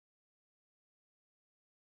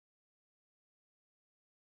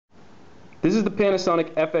This is the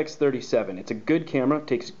Panasonic FX37. It's a good camera,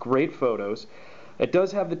 takes great photos. It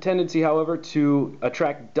does have the tendency, however, to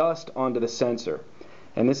attract dust onto the sensor.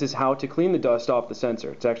 And this is how to clean the dust off the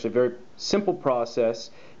sensor. It's actually a very simple process.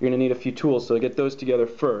 You're going to need a few tools, so get those together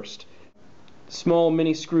first. Small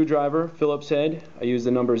mini screwdriver, Phillips head. I use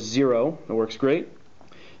the number 0. It works great.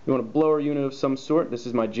 You want a blower unit of some sort. This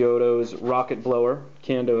is my Giotto's rocket blower.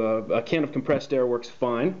 A can of compressed air works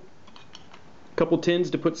fine. Couple tins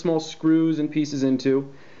to put small screws and pieces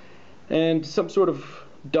into, and some sort of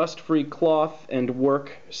dust-free cloth and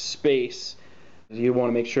work space. You want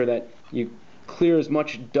to make sure that you clear as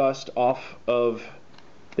much dust off of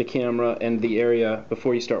the camera and the area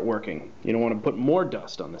before you start working. You don't want to put more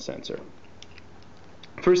dust on the sensor.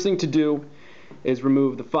 First thing to do is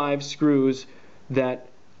remove the 5 screws that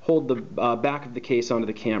hold the back of the case onto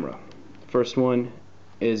the camera. First one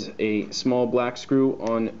is a small black screw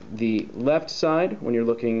on the left side when you're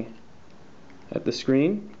looking at the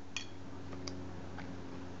screen.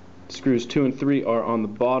 Screws 2 and 3 are on the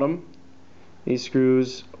bottom. These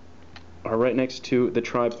screws are right next to the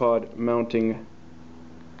tripod mounting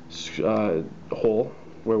hole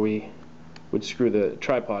where we would screw the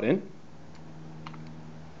tripod in.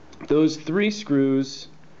 Those 3 screws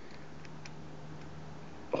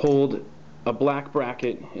hold a black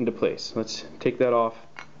bracket into place. Let's take that off.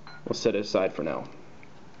 We'll set it aside for now.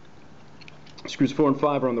 Screws 4 and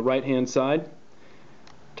 5 are on the right hand side,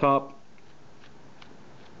 top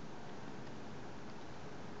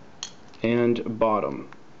and bottom.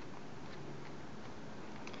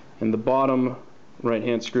 And the bottom right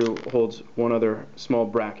hand screw holds one other small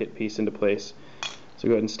bracket piece into place. So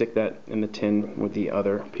go ahead and stick that in the tin with the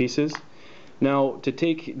other pieces. Now, to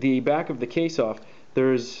take the back of the case off,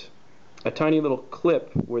 there's a tiny little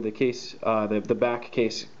clip where the case, the back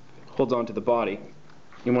case holds onto the body.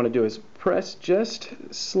 You want to do is press just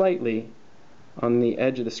slightly on the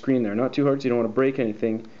edge of the screen there, not too hard so you don't want to break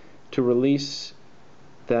anything, to release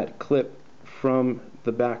that clip from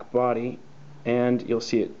the back body, and you'll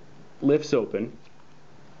see it lifts open.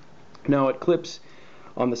 Now it clips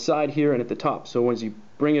on the side here and at the top, so once you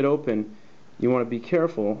bring it open, you want to be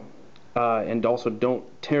careful and also don't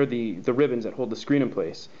tear the ribbons that hold the screen in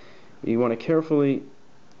place. You want to carefully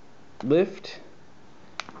lift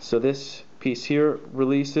so this piece here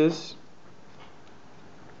releases,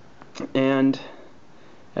 and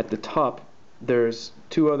at the top there's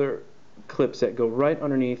 2 other clips that go right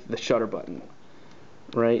underneath the shutter button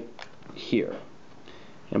right here,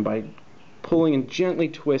 and by pulling and gently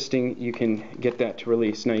twisting you can get that to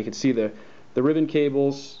release. Now you can see the ribbon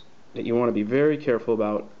cables that you want to be very careful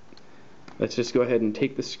about. Let's just go ahead and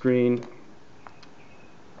take the screen,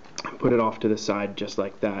 put it off to the side just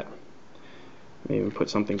like that. Maybe put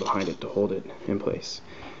something behind it to hold it in place.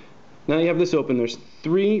 Now you have this open. There's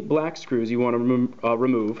 3 black screws you want to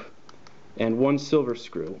remove and 1 silver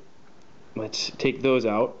screw. Let's take those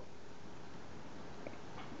out.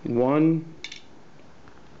 1,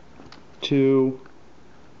 2,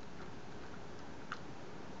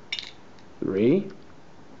 3.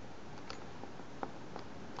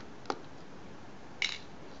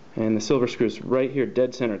 And the silver screw is right here,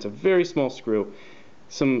 dead center. It's a very small screw.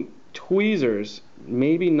 Some tweezers,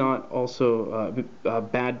 maybe not also a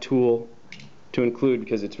bad tool to include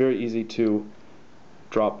because it's very easy to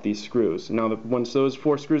drop these screws. Now once those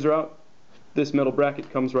 4 screws are out, this metal bracket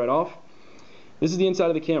comes right off. This is the inside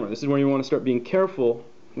of the camera. This is where you want to start being careful,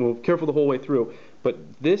 well, careful the whole way through, but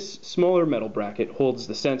this smaller metal bracket holds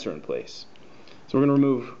the sensor in place. So we're going to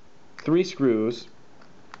remove 3 screws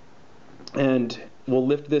and we'll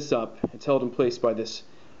lift this up. It's held in place by this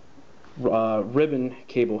ribbon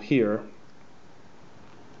cable here,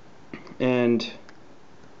 and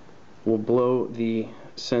we'll blow the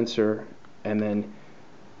sensor and then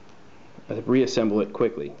reassemble it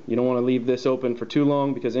quickly. You don't want to leave this open for too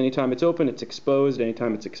long because anytime it's open it's exposed.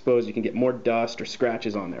 Anytime it's exposed you can get more dust or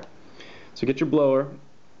scratches on there. So get your blower,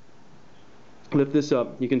 lift this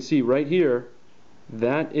up. You can see right here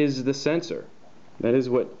that is the sensor. That is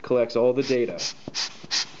what collects all the data.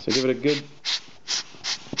 So give it a good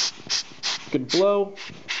blow.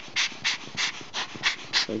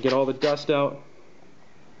 So get all the dust out.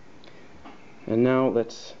 And now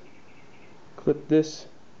let's clip this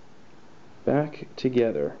back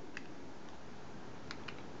together.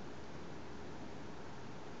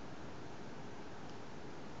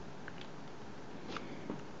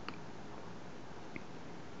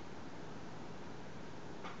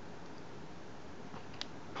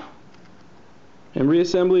 And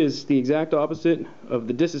reassembly is the exact opposite of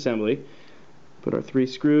the disassembly. Put our 3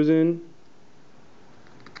 screws in.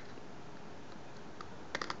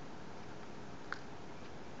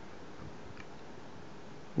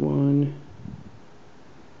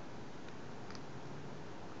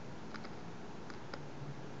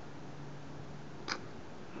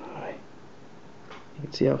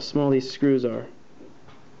 Let's see how small these screws are.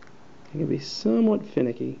 They can be somewhat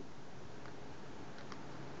finicky.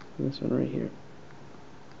 This one right here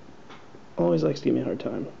always likes to give me a hard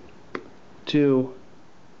time. 2,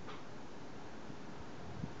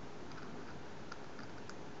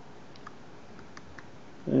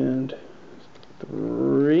 and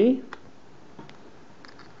 3.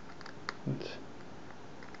 Let's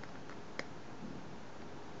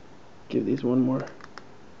give these one more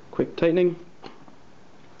quick tightening.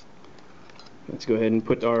 Let's go ahead and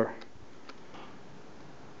put our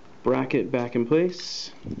bracket back in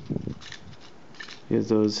place. Here's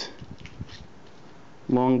those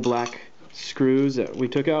long black screws that we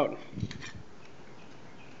took out.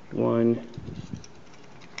 1,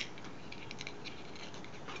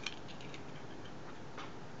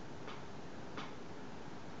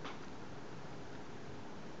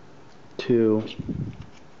 2,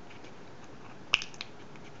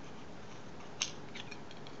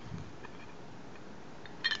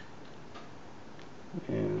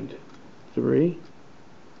 and 3.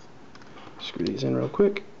 Screw these in real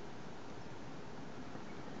quick.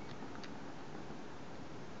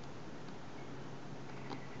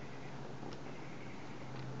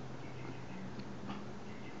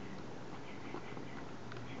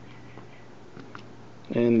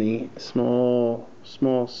 And the small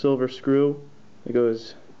silver screw that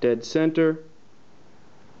goes dead center.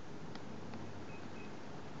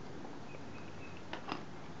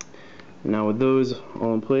 Now with those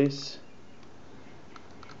all in place,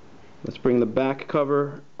 let's bring the back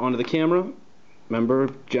cover onto the camera. Remember,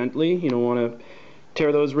 gently, you don't want to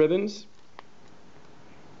tear those ribbons.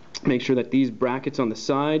 Make sure that these brackets on the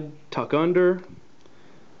side tuck under,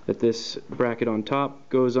 that this bracket on top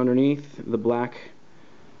goes underneath the black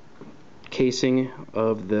casing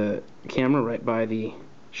of the camera right by the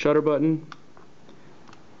shutter button.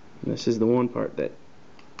 And this is the one part that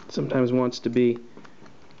sometimes wants to be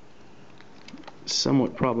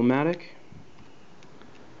somewhat problematic.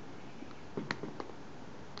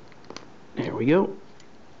 There we go.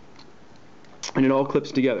 And it all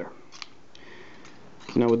clips together.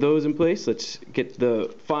 Now with those in place, let's get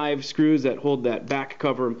the 5 screws that hold that back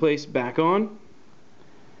cover in place back on,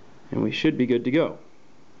 and we should be good to go.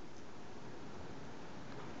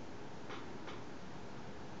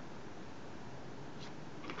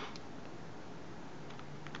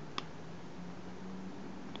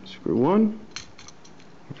 Screw 1.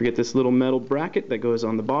 Don't forget this little metal bracket that goes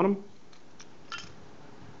on the bottom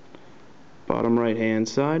right hand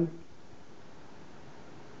side.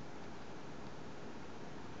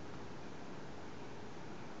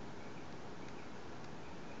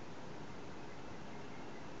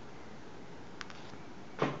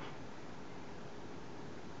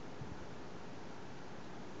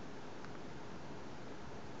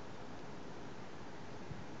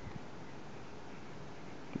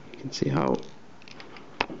 You can see how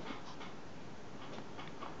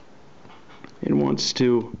it wants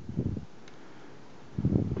to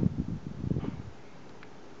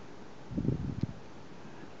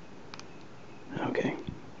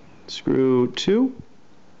screw 2.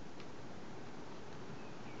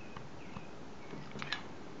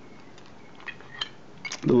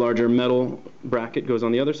 The larger metal bracket goes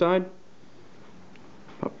on the other side.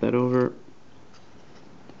 Pop that over.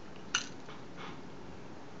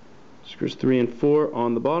 Screws 3 and 4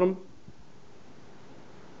 on the bottom.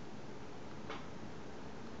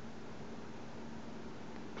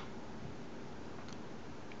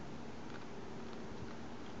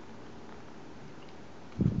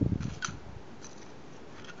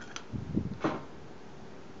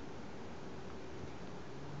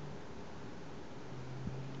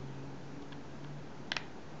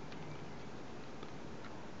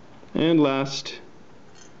 And last,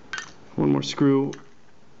 one more screw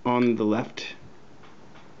on the left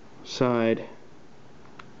side,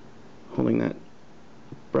 holding that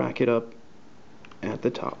bracket up at the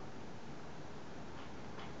top.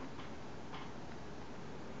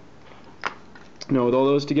 Now with all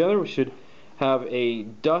those together, we should have a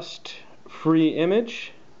dust-free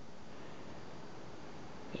image,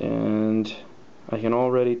 and I can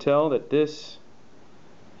already tell that this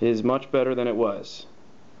is much better than it was.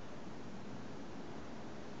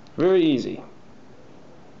 Very easy.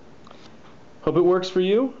 Hope it works for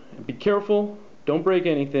you. Be careful. Don't break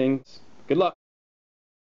anything. Good luck.